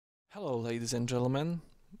Hello ladies and gentlemen,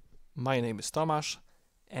 my name is Tomasz,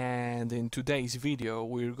 and in today's video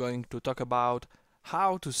we're going to talk about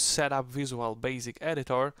how to set up Visual Basic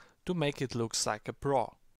Editor to make it look like a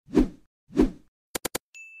pro.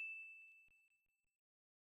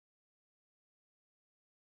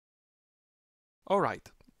 Alright,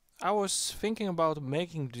 I was thinking about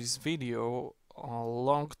making this video from a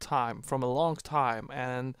long time,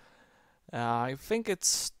 and I think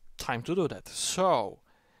it's time to do that. So,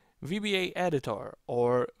 VBA Editor,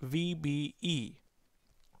 or VBE.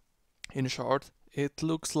 In short, it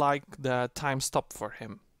looks like the time stopped for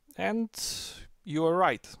him. And you are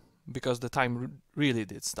right, because the time really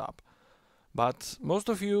did stop. But most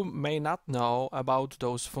of you may not know about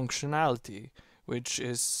those functionality, which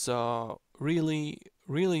is really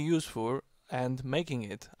useful, and making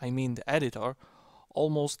it, I mean the editor,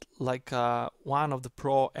 almost like one of the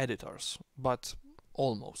pro editors, but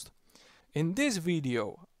almost. In this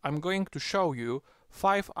video, I'm going to show you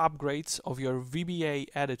 5 upgrades of your VBA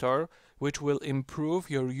editor which will improve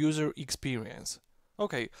your user experience.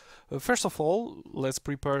 Okay, first of all, let's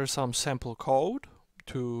prepare some sample code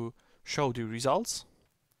to show the results.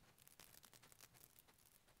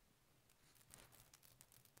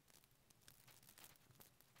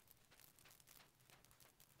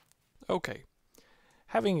 Okay,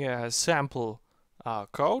 having a sample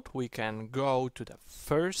code, we can go to the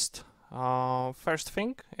first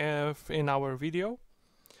thing in our video.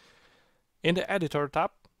 In the editor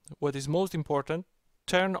tab, what is most important,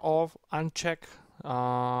 turn off, uncheck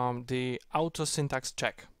the auto syntax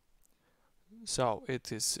check. So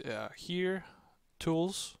it is here,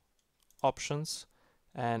 tools, options,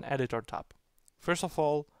 and editor tab. First of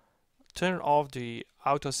all, turn off the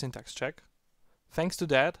auto syntax check. Thanks to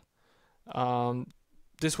that,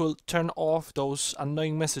 this will turn off those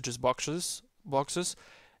annoying messages boxes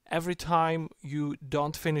every time you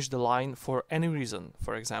don't finish the line for any reason,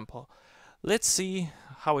 for example. Let's see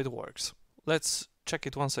how it works. Let's check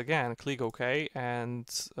it once again, click OK, and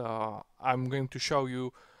I'm going to show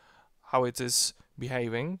you how it is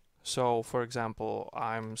behaving. So, for example,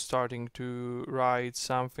 I'm starting to write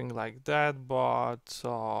something like that, but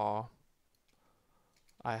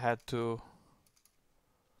I had to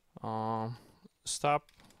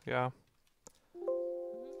stop, yeah.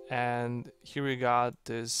 And here we got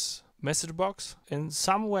this message box. In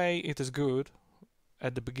some way it is good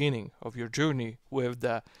at the beginning of your journey with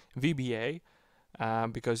the VBA,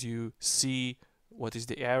 because you see what is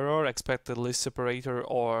the error, expected list separator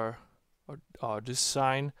or this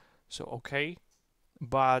sign, so okay.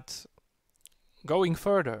 But going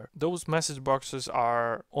further, those message boxes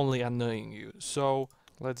are only annoying you. So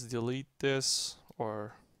let's delete this,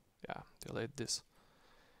 or yeah, delete this.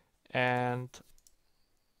 And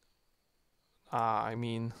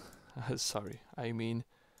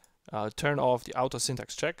turn off the auto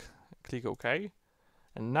syntax check, click OK,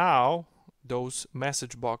 and now those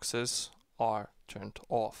message boxes are turned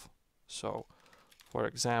off. So, for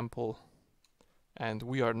example, and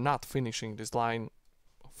we are not finishing this line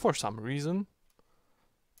for some reason,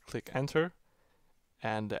 click enter,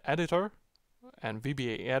 and the editor and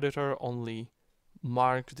VBA editor only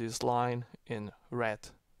mark this line in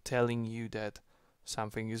red, telling you that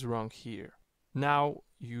something is wrong here. Now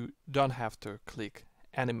you don't have to click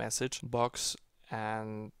any message box,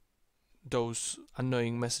 and those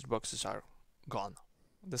annoying message boxes are gone.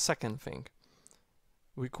 The second thing,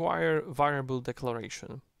 require variable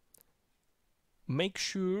declaration. Make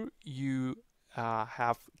sure you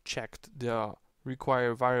have checked the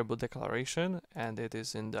require variable declaration, and it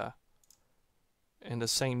is in the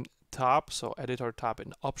same tab, so editor tab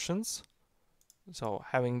and options. So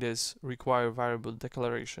having this require variable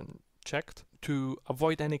declaration checked to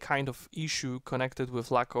avoid any kind of issue connected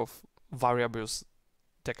with lack of variables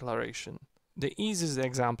declaration. The easiest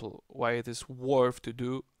example why it is worth to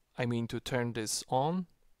do, to turn this on,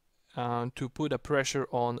 to put a pressure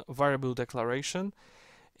on variable declaration,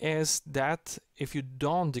 is that if you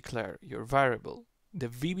don't declare your variable, the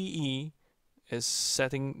VBE is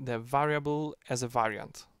setting the variable as a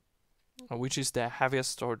variant, which is the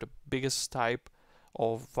heaviest or the biggest type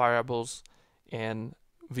of variables in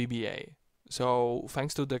VBA. So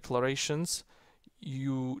thanks to declarations,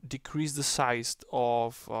 you decrease the size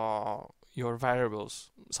of your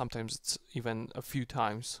variables. Sometimes it's even a few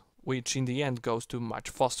times, which in the end goes to much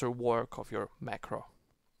faster work of your macro.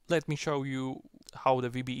 Let me show you how the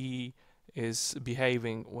VBE is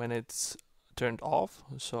behaving when it's turned off.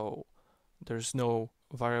 So there's no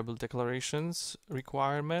variable declarations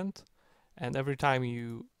requirement, and every time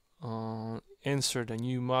you insert a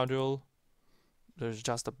new module, there's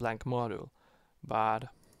just a blank module. But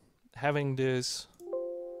having this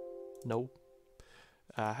No.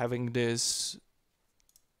 Having this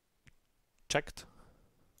checked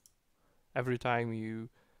every time you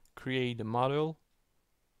create a model,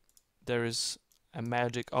 there is a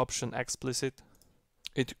magic option explicit.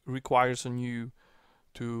 It requires on you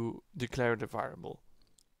to declare the variable.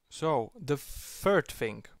 So the third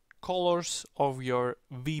thing, colors of your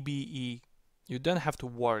VBE. You don't have to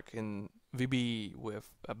work in VBE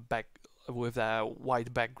with a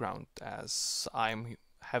white background as I'm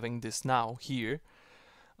having this now here.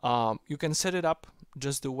 You can set it up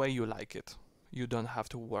just the way you like it. You don't have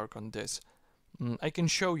to work on this. I can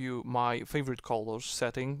show you my favorite colors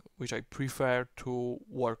setting, which I prefer to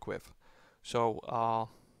work with. So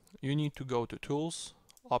you need to go to Tools,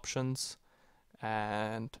 Options,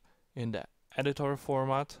 and in the editor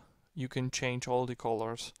format you can change all the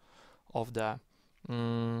colors of the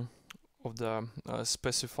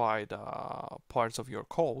specified parts of your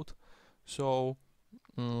code. So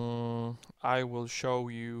I will show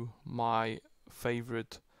you my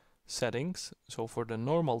favorite settings. So for the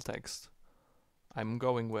normal text, I'm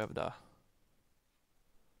going with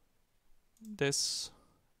this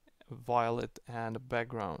violet, and the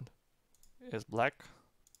background is black,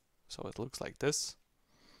 so it looks like this.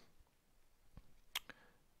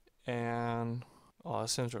 And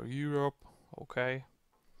Central Europe, okay.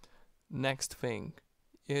 Next thing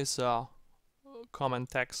is comment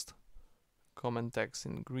text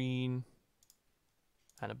in green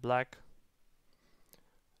and black.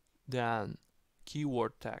 Then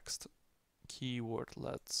keyword text,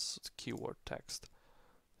 let's keyword text,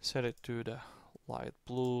 set it to the light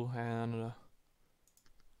blue and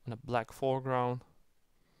a black foreground.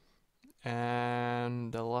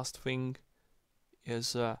 And the last thing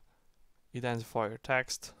is identifier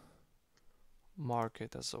text, mark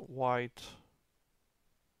it as a white,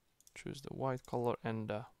 choose the white color and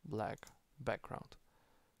the black background,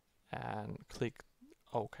 and click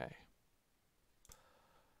OK.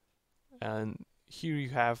 And here you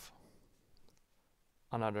have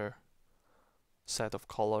another set of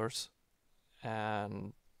colors,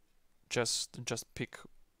 and just pick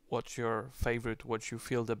what's your favorite, what you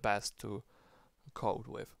feel the best to code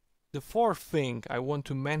with. The fourth thing I want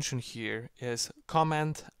to mention here is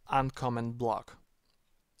comment uncomment block.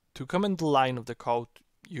 To comment the line of the code,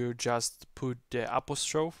 you just put the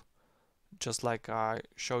apostrophe, just like I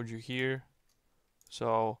showed you here.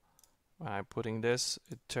 So when I'm putting this,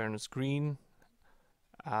 it turns green,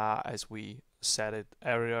 as we set it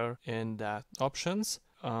earlier in the options.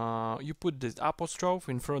 You put this apostrophe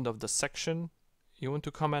in front of the section you want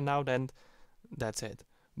to comment out, and that's it.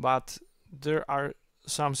 But there are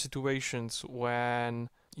some situations when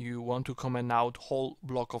you want to comment out whole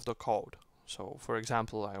block of the code. So for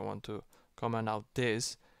example, I want to comment out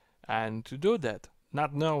this, and to do that,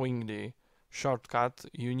 not knowing the shortcut,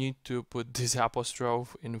 you need to put this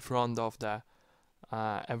apostrophe in front of the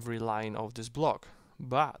every line of this block.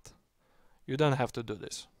 But you don't have to do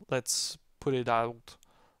this. Let's put it out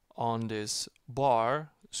on this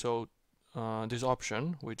bar. So this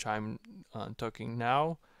option, which I'm talking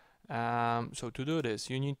now. So to do this,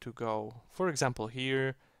 you need to go, for example,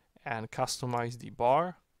 here and customize the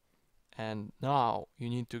bar. And now you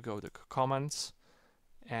need to go to comments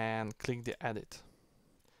and click the edit.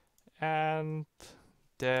 And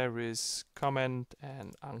there is comment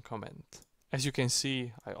and uncomment. As you can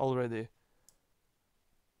see, I already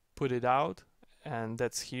put it out, and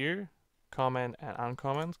that's here. Comment and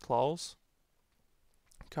uncomment, close.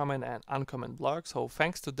 Comment and uncomment block. So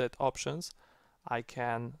thanks to that options, I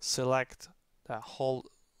can select the whole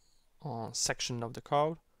section of the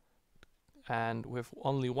code, and with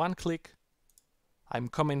only one click, I'm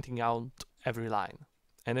commenting out every line.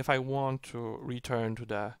 And if I want to return to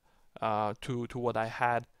the to what I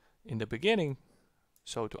had in the beginning,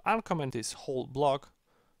 so to uncomment this whole block,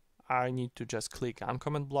 I need to just click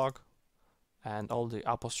uncomment block, and all the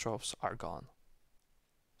apostrophes are gone.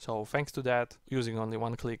 So thanks to that, using only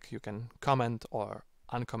one click, you can comment or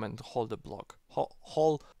uncomment whole the block,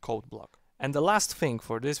 whole code block. And the last thing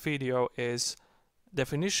for this video is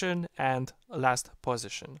definition and last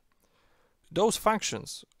position. Those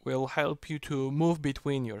functions will help you to move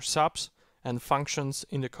between your subs and functions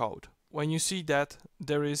in the code. When you see that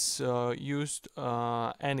there is used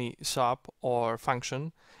any sub or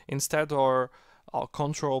function, instead or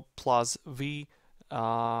Control plus V,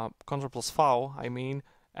 Control plus V, I mean,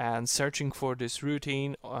 and searching for this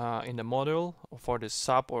routine in the model for this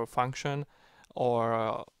sub or function,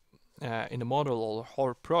 or in the model or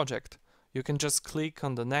whole project, you can just click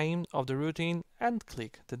on the name of the routine and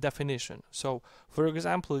click the definition. So for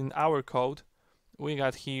example, in our code, we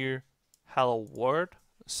got here hello world,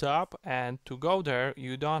 sub, and to go there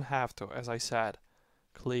you don't have to, as I said,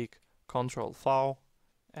 click Control V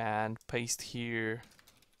and paste here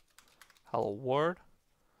hello world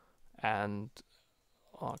and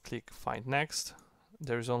click find next.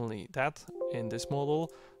 There's only that in this module,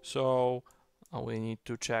 so we need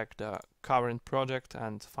to check the current project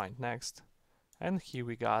and find next. And here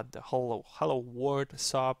we got the hello world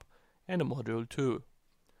sub and the module 2.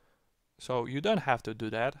 So you don't have to do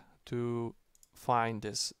that to find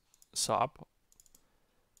this sub.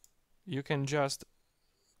 You can just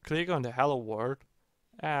click on the hello world,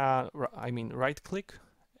 right click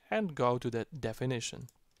and go to the definition.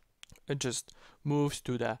 It just moves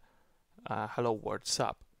to the hello world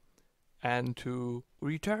sub. And to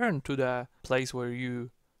return to the place where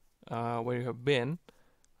you have been,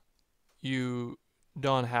 you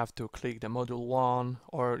don't have to click the module 1,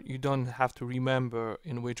 or you don't have to remember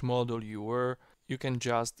in which module you were. You can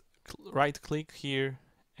just right click here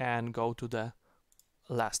and go to the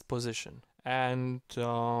last position. And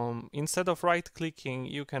instead of right clicking,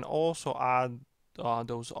 you can also add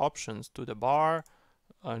those options to the bar.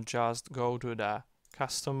 Just go to the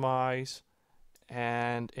customize,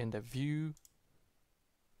 and in the view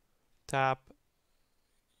tab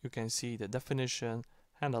you can see the definition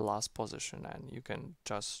and the last position, and you can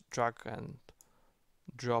just drag and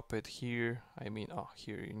drop it here.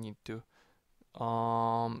 Here you need to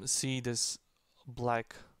see this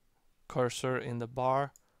black cursor in the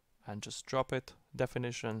bar and just drop it,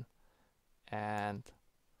 definition, and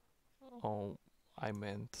I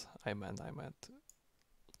meant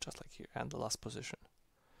just like here, and the last position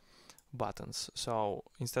buttons. So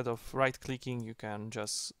instead of right clicking, you can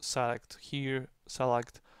just select here,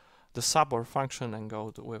 select the sub or function and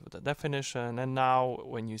go with the definition. And now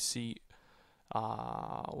when you see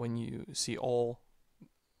all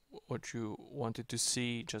what you wanted to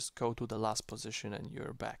see, just go to the last position and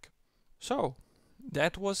you're back. So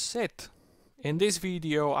that was it. In this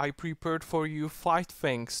video I prepared for you 5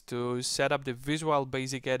 things to set up the Visual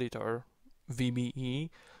Basic Editor VBE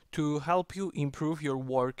to help you improve your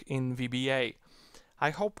work in VBA. I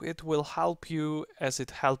hope it will help you as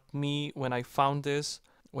it helped me when I found this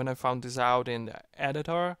out in the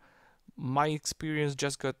editor. My experience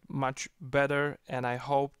just got much better, and I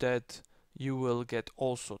hope that you will get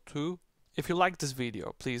also too. If you like this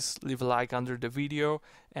video, please leave a like under the video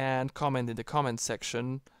and comment in the comment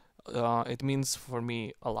section. It means for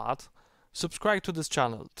me a lot. Subscribe to this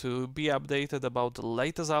channel to be updated about the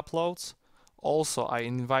latest uploads. Also, I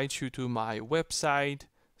invite you to my website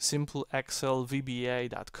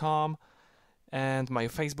simpleexcelvba.com and my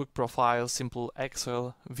Facebook profile Simple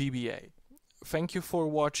Excel VBA. Thank you for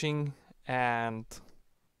watching, and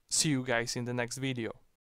see you guys in the next video.